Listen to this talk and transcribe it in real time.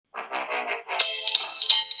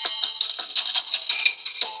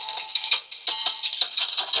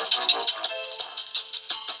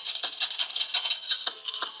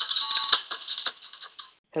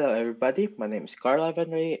Hello everybody, my name is Carl Ivan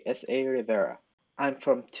Ray S.A. Rivera. I'm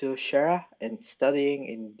from Tushera and studying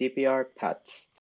in DPR PATS.